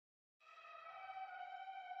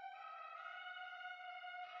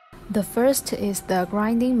The first is the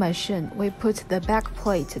grinding machine. We put the back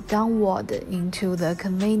plate downward into the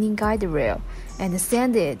convening guide rail and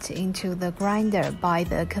send it into the grinder by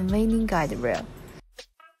the convening guide rail.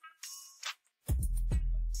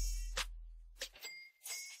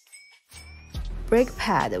 Brake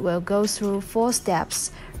pad will go through 4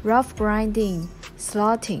 steps: rough grinding,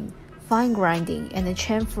 slotting, fine grinding, and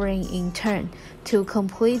chamfering in turn to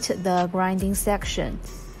complete the grinding section.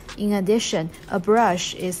 In addition, a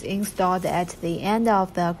brush is installed at the end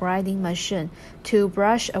of the grinding machine to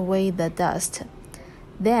brush away the dust.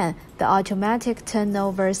 Then, the automatic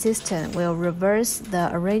turnover system will reverse the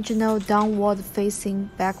original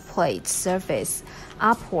downward-facing backplate surface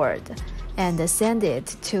upward and send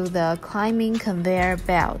it to the climbing conveyor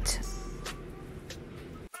belt.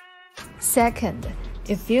 Second,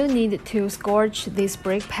 if you need to scorch these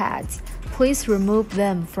brake pads, please remove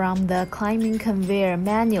them from the climbing conveyor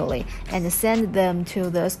manually and send them to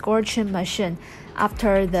the scorching machine.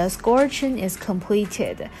 After the scorching is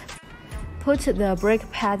completed, put the brake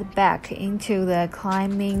pad back into the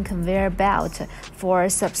climbing conveyor belt for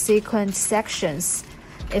subsequent sections.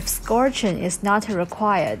 If scorching is not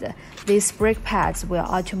required, these brake pads will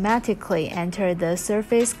automatically enter the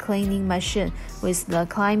surface cleaning machine with the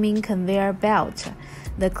climbing conveyor belt.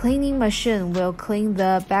 The cleaning machine will clean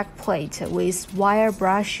the backplate with wire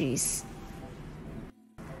brushes.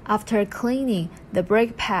 After cleaning, the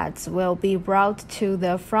brake pads will be brought to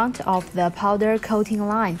the front of the powder coating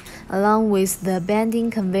line along with the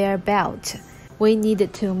bending conveyor belt. We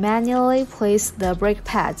need to manually place the brake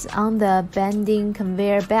pads on the bending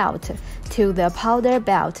conveyor belt to the powder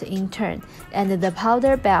belt in turn, and the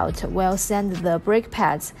powder belt will send the brake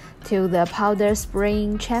pads to the powder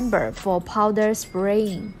spraying chamber for powder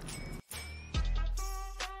spraying.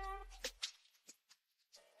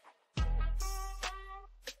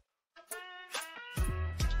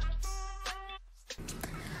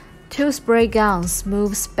 Two spray guns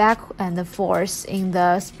moves back and forth in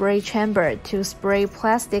the spray chamber to spray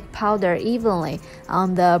plastic powder evenly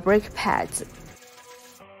on the brake pads.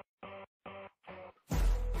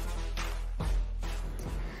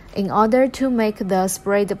 In order to make the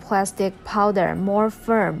sprayed plastic powder more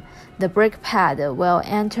firm, the brake pad will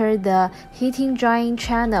enter the heating-drying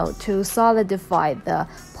channel to solidify the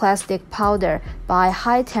plastic powder by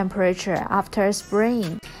high temperature after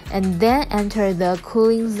spraying, and then enter the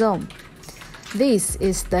cooling zone. This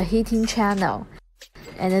is the heating channel,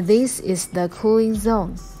 and this is the cooling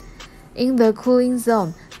zone. In the cooling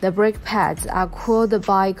zone, the brake pads are cooled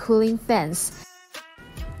by cooling fans.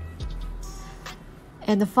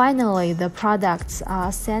 And finally, the products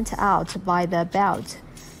are sent out by the belt.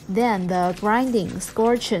 Then the grinding,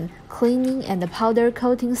 scorching, cleaning, and powder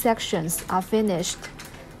coating sections are finished.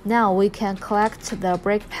 Now we can collect the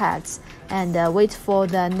brake pads and wait for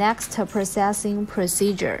the next processing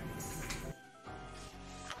procedure.